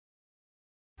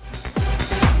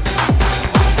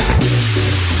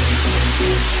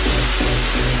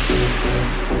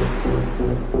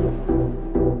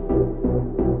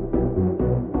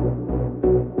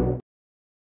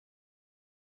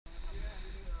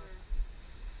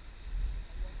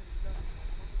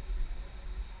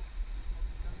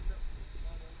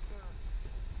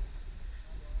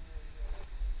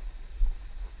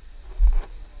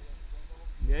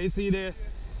Yeah, you see there?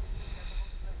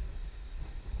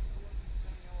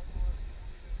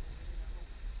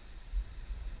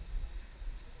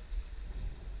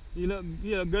 You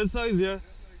look good size, yeah?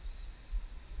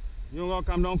 You don't gonna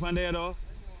come down from there though?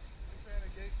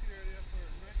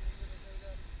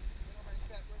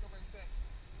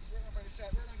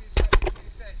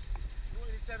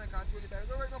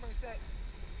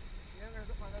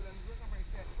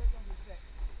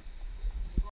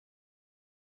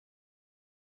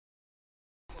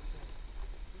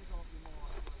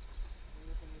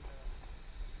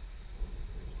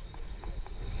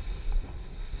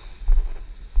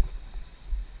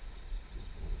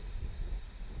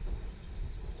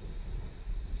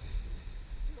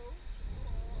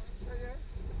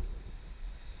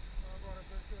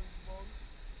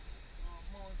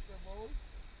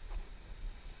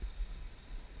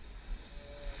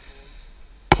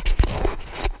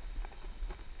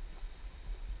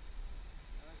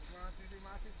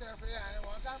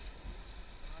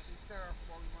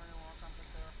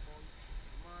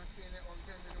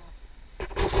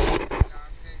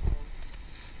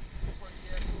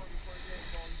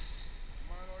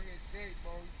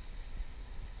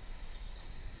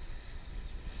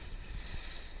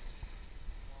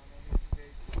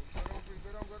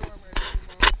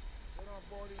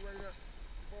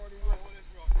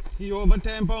 He over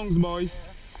 10 pounds, boy.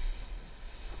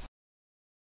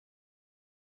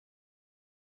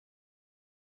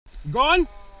 Gone?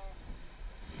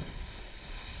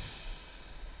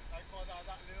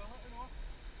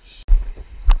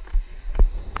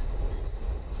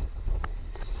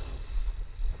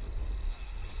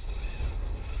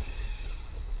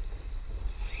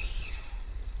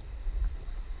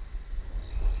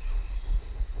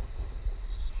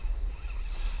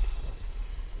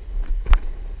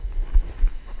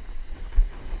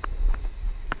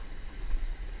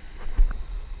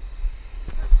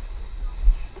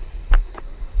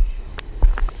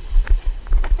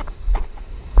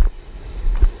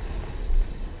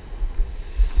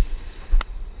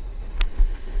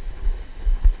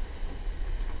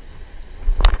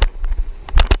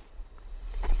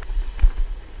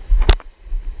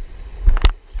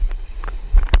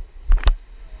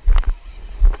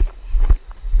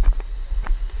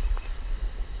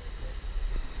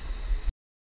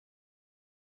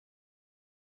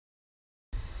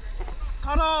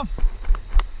 Cut off!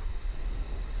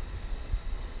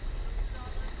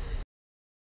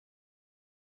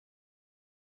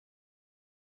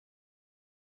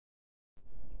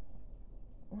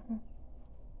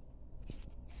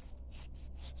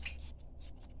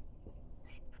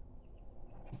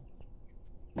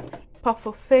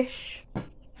 Puffer fish.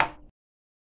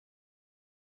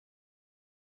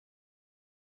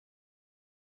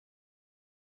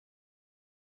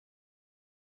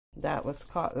 That was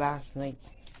caught last night.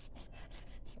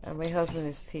 And my husband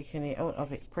is taking it out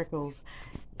of it, prickles.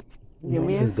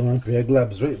 It's going to pair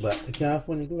gloves right back. You can't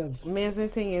find the gloves. Amazing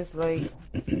thing is, like,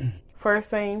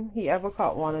 first time he ever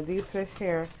caught one of these fish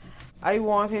here, I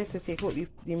wanted to take out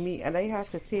the meat, and I had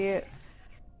to take,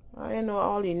 I know,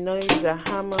 all the knives, a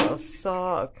hammer, a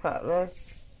saw, a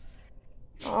cutlass,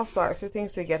 all sorts of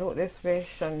things to get out this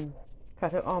fish and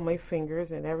cut out all my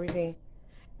fingers and everything.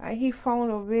 And he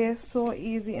found a way so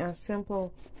easy and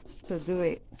simple to do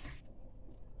it.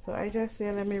 So I just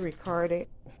said, let me record it.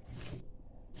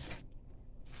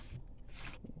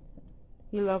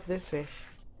 He loved this fish.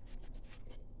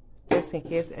 Just in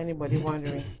case anybody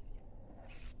wondering.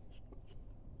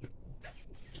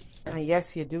 And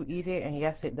yes, you do eat it, and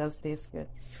yes, it does taste good.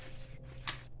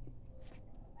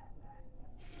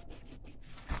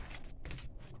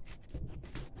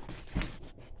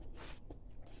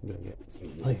 You gotta get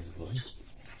some knives, boy.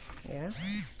 Yeah.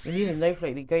 You need a knife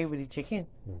like the guy with the chicken.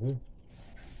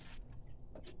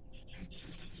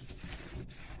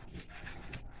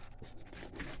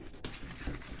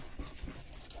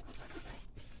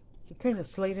 You're kind of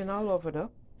sliding all over though.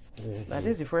 That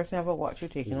is the first time I ever watched you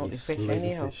taking out the fish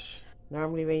anyhow.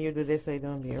 Normally when you do this, I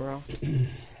don't be around.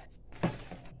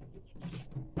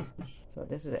 So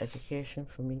this is education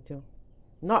for me too.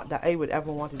 Not that I would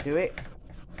ever want to do it.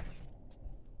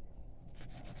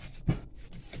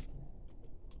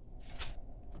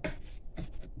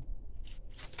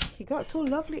 He got two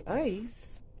lovely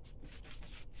eyes.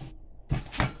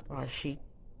 Or she.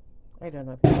 I don't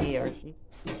know if it's he or she.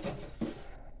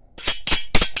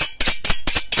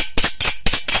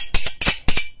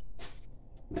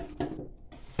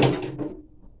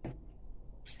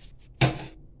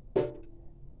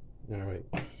 Alright.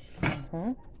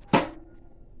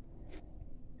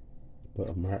 Put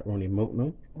a mark on the mouth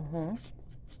now.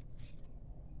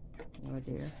 Oh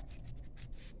dear.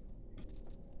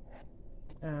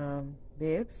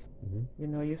 Babes, you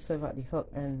know you still got the hook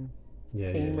and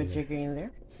yeah, with jigger in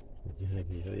there.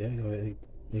 Yeah, go ahead.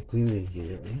 You clean it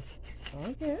here, right?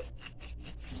 Okay.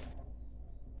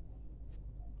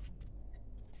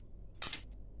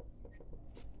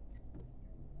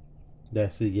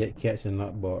 That's it, yet catch and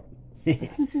not bought.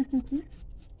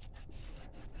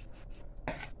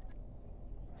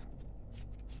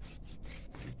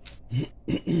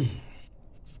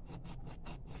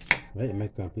 Right,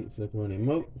 make complete circle on the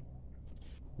moat.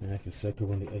 And I can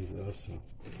circle on the eggs also.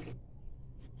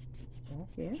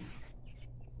 Okay.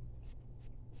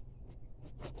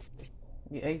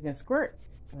 The egg can squirt.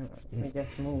 They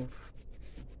just move.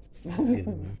 Yeah,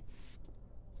 man.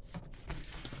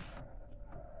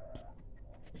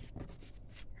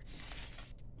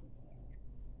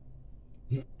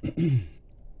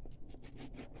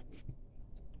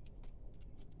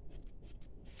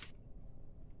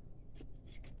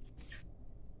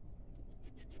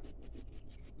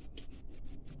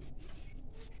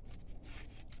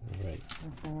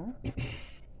 All right.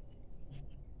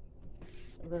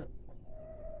 Look.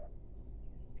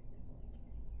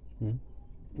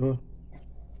 Oh.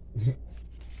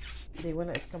 They want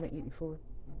us to come and eat the food.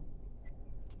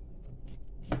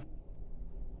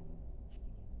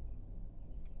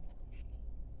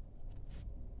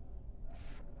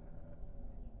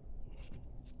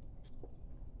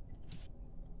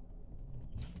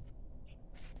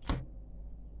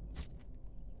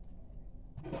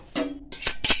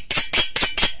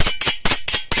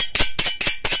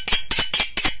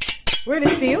 Where the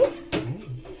steel?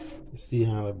 The steel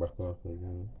handle back off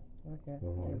again. Okay.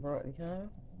 I brought the handle.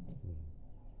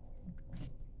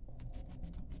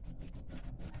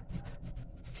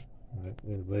 Alright,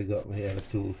 everybody got my other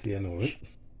tools here now, right?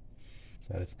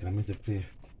 That is coming to play.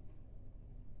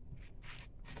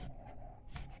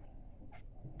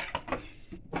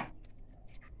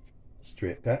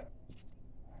 Straight cut.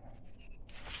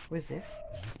 What's this?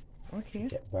 Okay.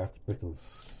 Get back to pickles.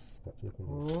 Stop your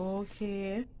pickles.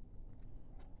 Okay.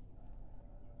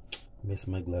 Miss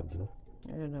my glove though.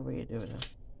 I don't know what you're doing now.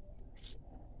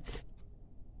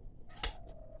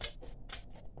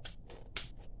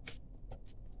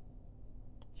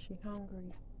 She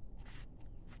hungry.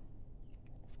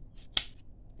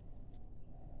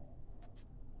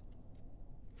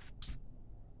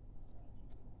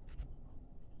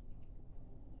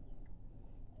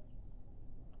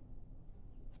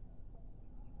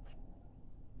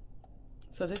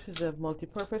 So this is a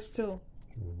multi-purpose tool.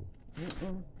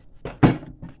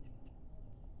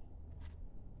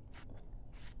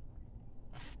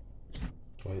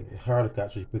 Well, it's hard to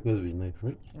catch with pickles with knife,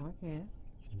 right? Okay.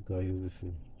 Just gotta use this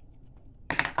here.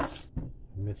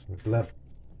 Miss my glove.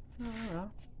 Oh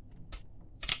well.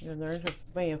 You learn to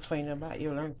when you find about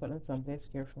you learn to put in someplace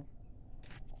careful.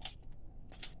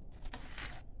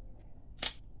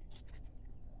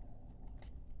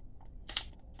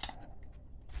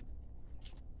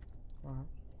 Or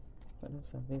put them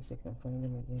someplace they can find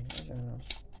them again. I don't know.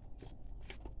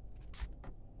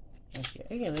 Okay,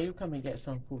 again, you come and get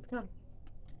some food. Come.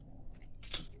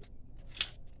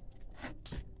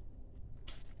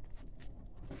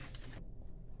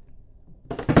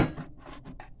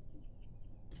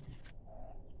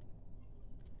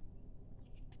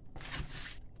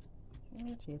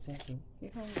 Oh, geez, thank you.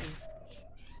 You're hungry.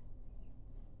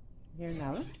 You hear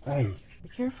Nala? Aye. Be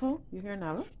careful. You hear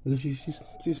Nala? Look, she's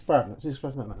sparking. She's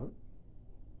sparking now.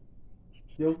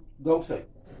 Yo, go outside.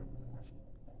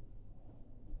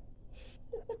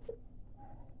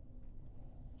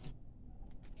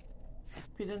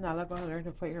 Peter Nala gonna learn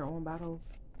to fight her own battles.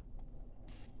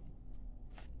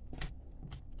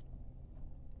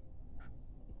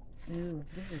 Ooh,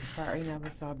 this is a part I never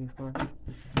saw before.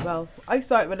 Well, I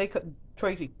saw it when I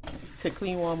tried to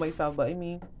clean one myself, but I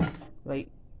mean, like,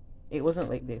 it wasn't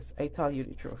like this. I tell you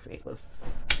the truth, it was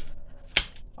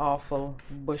awful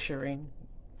butchering.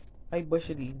 I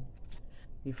butchered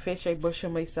the fish. I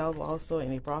butchered myself also in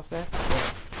the process.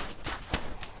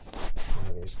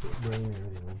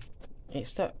 It's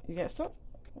stuck. You got stuck?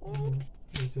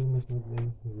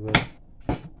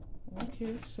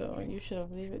 Okay, so you should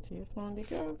have leave it to your phone to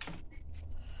go.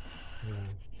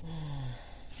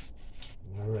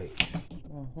 Alright.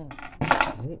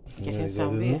 Getting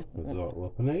some beer.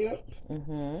 Open it up.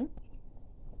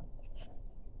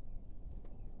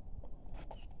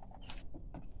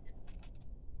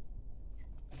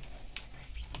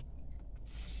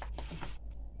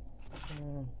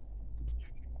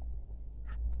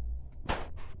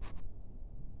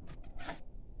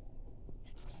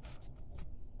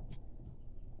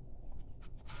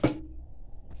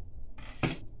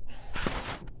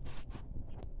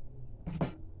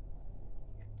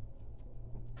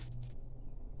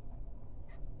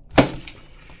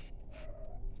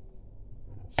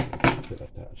 still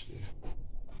attached there.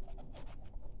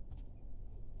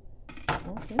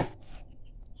 Okay.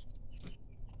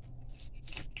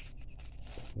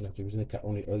 Now, if you was in the cat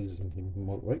on the eyes and him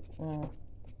mouth, right?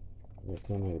 Yeah,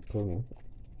 turn on the tongue.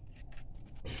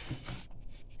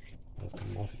 That's the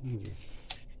mouth easy.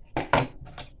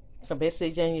 So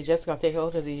basically, Jen, you just gotta take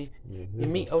out of the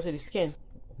meat out of the skin.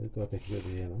 You gotta take it out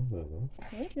of the end,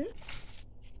 Okay.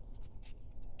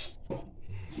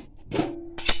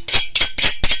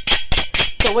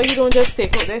 So what you don't just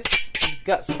take out this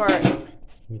guts part?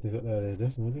 You take out that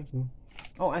this no.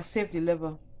 Oh, and save the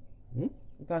liver. Hmm?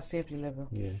 You gotta save the liver.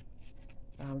 Yeah.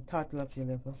 Tottle up your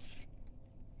liver.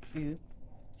 You.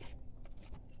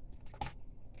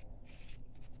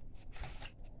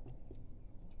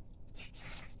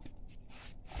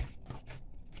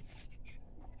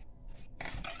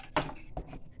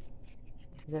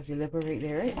 That's your liver right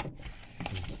there, right?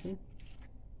 Mm-hmm.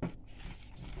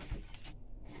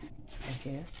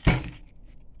 Okay.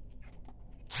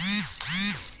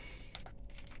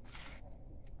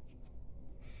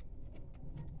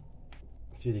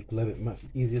 See, the glove it much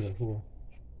easier to hold.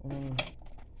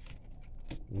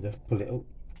 You just pull it out,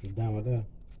 down with that.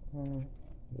 And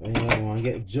you don't want to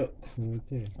get jerked.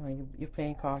 You're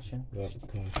playing caution. Yeah,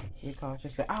 cautious. You're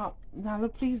cautious. So, now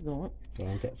look, please don't. So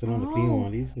I'm catching on the clean one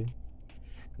of these here.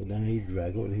 But then he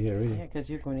drag out here already. Yeah, because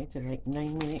you're going to like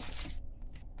 9 minutes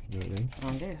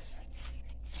on this.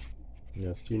 Yeah,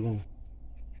 it's too long.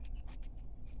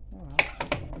 Oh,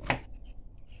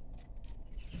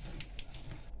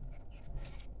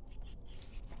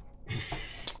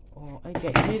 well. I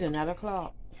get you need another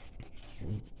clock.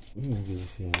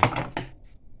 Just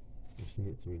need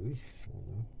it to release.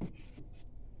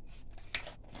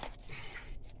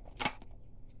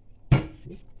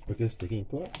 See? Because sticking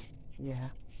clock. Yeah.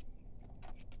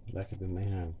 That could be my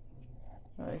hand.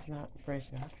 No, it's not fresh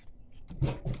yet.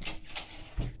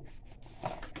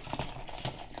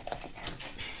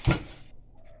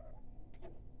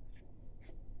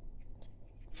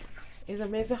 It's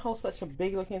amazing how such a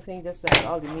big looking thing just has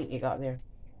all the meat you got there.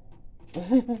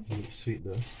 It's sweet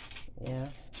though. Yeah.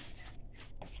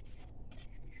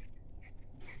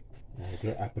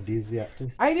 Good aphrodisiac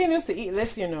too. I didn't used to eat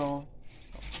this, you know.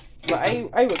 But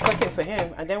I would cook it for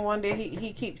him. And then one day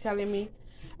he keeps telling me,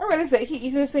 I realized that he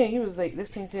eats this thing. He was like, this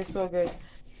thing tastes so good.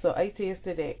 So I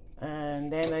tasted it.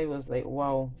 And then I was like,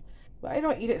 wow. But I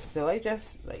don't eat it still. I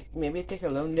just like maybe take a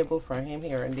little nibble from him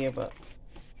here and there. But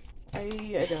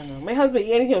I don't know. My husband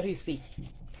eat anything he see.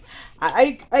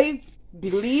 I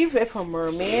believe if a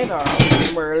mermaid or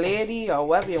merlady or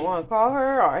whatever you want to call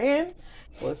her or him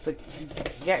was to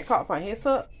get caught on his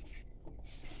hook,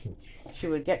 she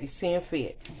would get the same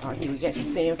fate, or he would get the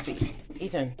same fate.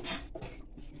 Eating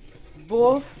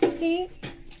both he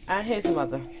and his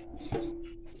mother.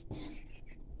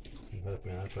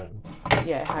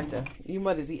 Yeah, I had to. You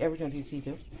mothers eat everything you see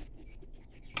too.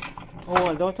 Oh,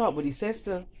 and don't talk about the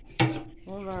sister.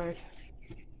 Oh Lord.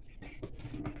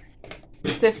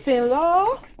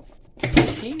 Sister-in-law,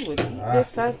 she would eat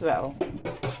this as well.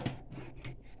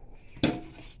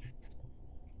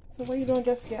 So why you don't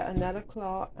just get another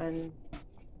claw and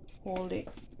hold it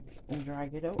and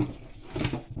drag it out?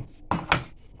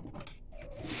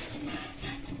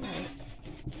 Right.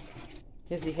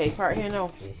 Here's the hay part here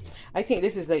now. I think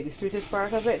this is like the sweetest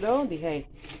part of it though, the hay.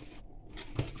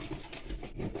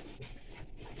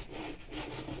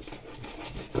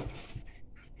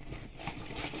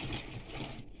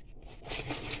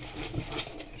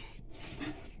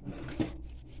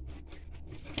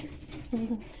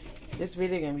 This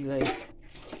video gonna be like,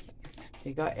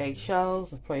 they got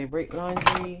eggshells for your break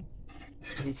laundry,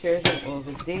 detergent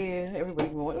over there. Everybody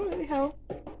going, what the hell?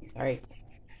 Alright.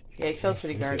 The eggshells for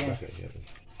the garden.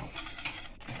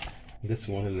 This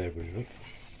one is leverage, right?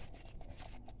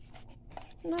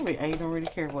 No, I don't really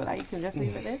care about that. You can just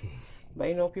leave it there. But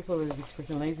you know people will be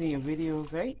scrutinizing your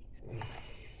videos, right?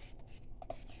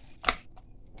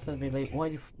 So they like,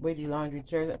 why the laundry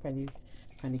detergent and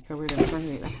the cover them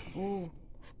and like, ooh.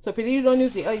 So Peter, you don't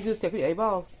use the eyes, you just take the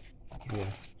eyeballs. Yeah.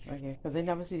 Okay, because I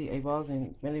never see the eyeballs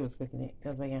when they was cooking it.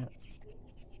 That's my aunt.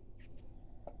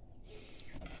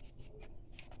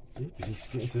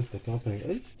 This is the company,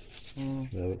 eh?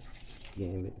 No, yeah,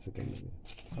 it's okay.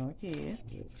 Okay.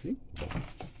 Yeah, see?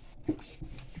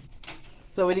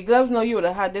 So with the gloves now, you would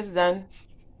have had this done.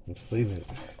 It's 3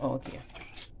 minutes. Oh, okay.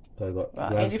 So I got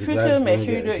Well, in the future, make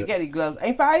sure you get the gloves.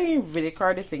 In fact, I didn't really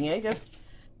record this thing. I just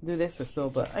do this for so,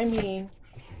 but I mean.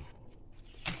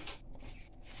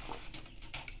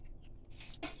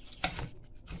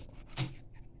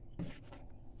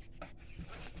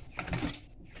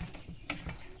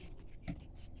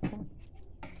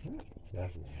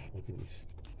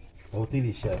 Out to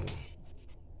the shell.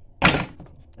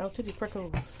 Out to the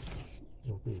prickles.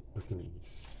 Out to the prickles.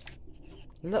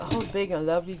 Look how big and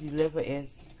lovely the liver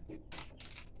is.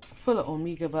 Full of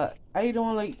omega, but I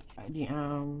don't like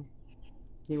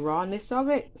the rawness of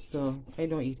it, so I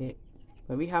don't eat it.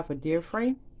 But we have a dear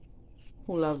friend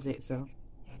who loves it, so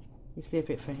we save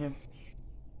it for him.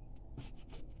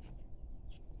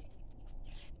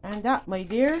 And that, my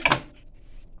dear,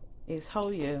 is how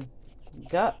you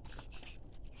gut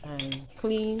and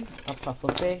clean a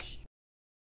puffer fish.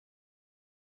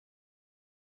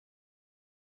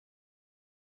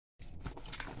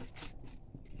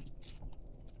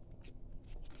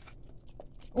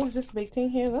 What's this big thing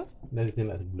here, though? That's the thing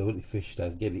that blow the fish,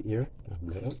 that get the ear and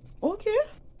blow out. Okay.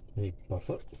 And you puff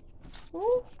up.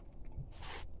 Oh.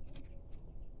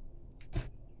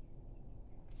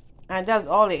 And that's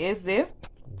all it is there.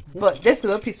 But this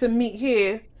little piece of meat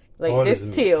here, like All this is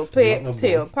meat.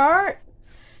 tail part,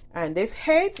 and this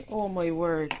head, oh my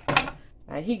word.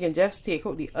 And he can just take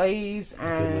out the eyes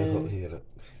and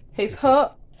his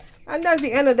hook. And that's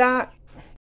the end of that.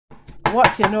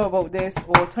 What you know about this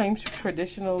old time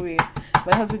traditional way?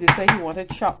 My husband just said he wanted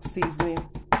chopped seasoning.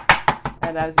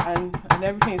 And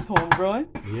everything is homegrown.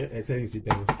 Yeah, except the sweet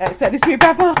pepper. Except the sweet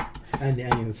pepper. And the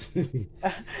onions.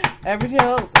 Everything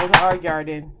else out of our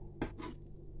garden.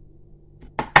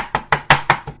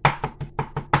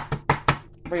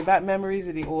 Bring back memories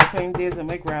of the old time days of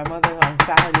my grandmother on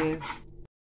Saturdays.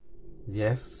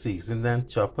 Yes, seasoned and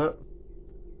chop up.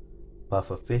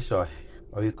 Puffer fish, or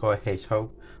you call it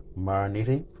hedgehog,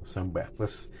 marinating for some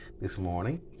breakfast this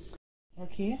morning.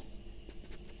 Okay.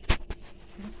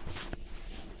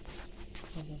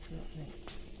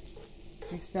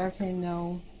 We're starting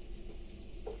now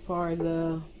for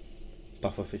the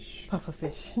Puffer fish. puffer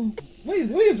fish. What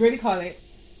is really call it?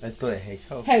 I call it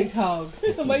hedgehog. Hedgehog.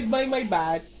 my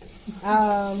bad.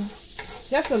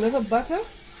 Just a little butter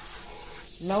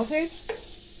melted.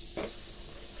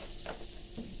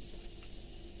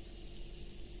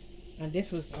 And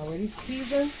this was already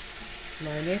seasoned,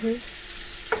 marinated.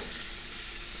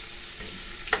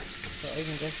 So I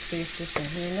can just place this in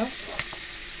here now.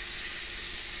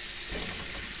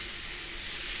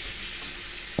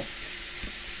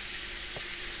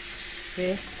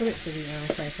 Okay, put it to the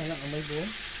fry pan on my bowl.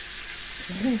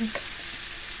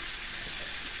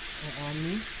 Or on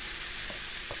me.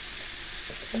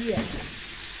 Yeah.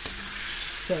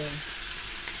 So,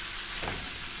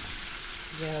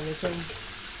 yeah, a little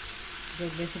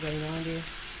bit going on there.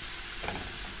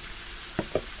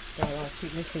 Got a lot of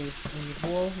sweetness in the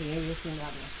bowl. Yeah, you'll see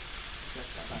that one. Just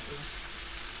got that in.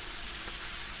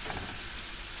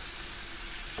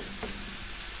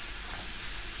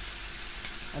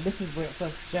 And this is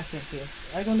breakfast, just in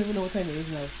case. I don't even know what time it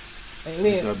is now. Like,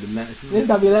 wait, this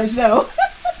gotta be lunch now.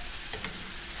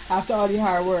 After all the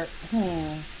hard work.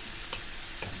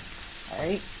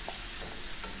 Alright.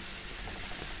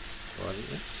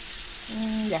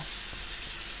 Yeah.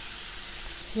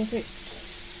 Flip it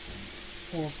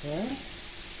over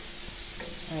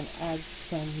and add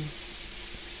some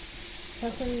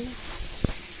peppers.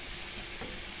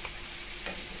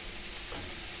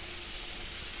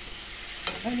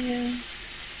 Onion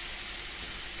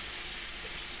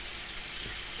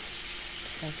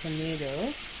and tomato,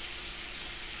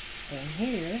 and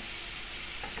here,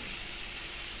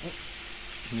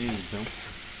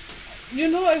 you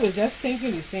know, I was just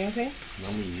thinking the same thing.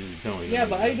 Yeah,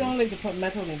 but I don't like to put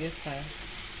metal in this time.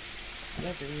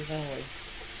 That's the reason why.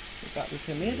 We got the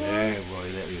tomato. Yeah,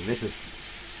 boy, that's delicious.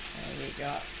 And we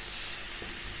got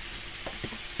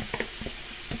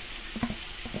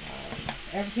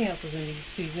everything else was in the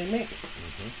seasoning mix.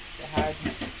 It had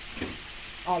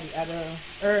all the other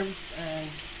herbs and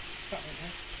stuff like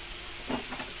that.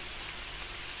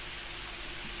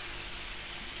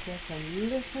 Just a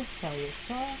little soy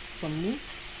sauce from me.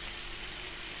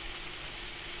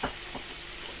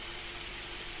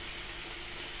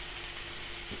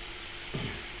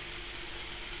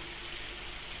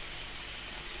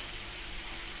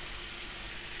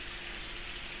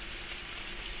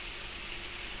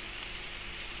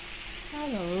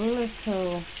 And a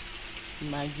little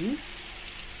Maggi,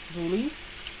 bully.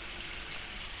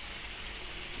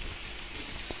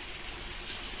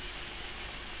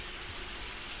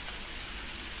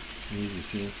 Using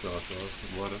sweet sauce,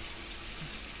 water.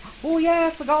 Oh yeah, I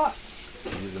forgot.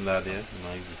 Using that there,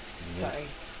 Sorry.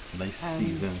 nice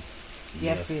season.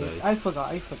 Yes, please. I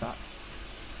forgot.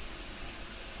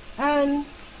 And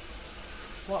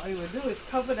what I would do is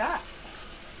cover that.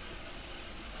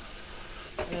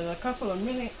 In a couple of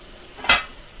minutes,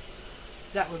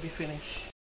 that will be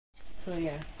finished. So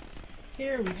yeah,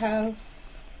 here we have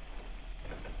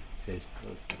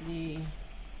Hedgehog. The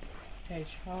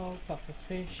hedgehog, puffer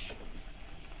fish,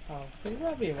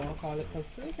 whatever you want to call it, because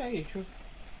we tell you the truth.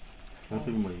 Some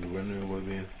people might be wondering why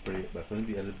we spray it, but some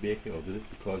people at the bakery of it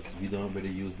because we don't really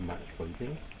use much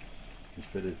contents. We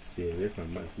try to stay away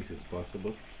from much fish as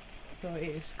possible. So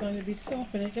it's going to be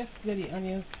softened. Just let the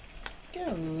onions get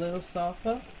a little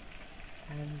softer,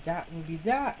 and that will be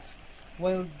that.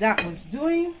 While that was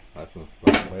doing, That's some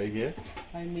flatbread here.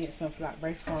 I made some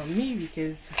flatbread for me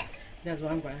because that's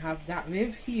what I'm going to have that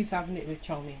with. He's having it with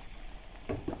chow mein.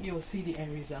 You'll see the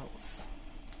end results.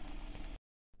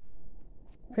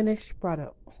 Finished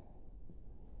product.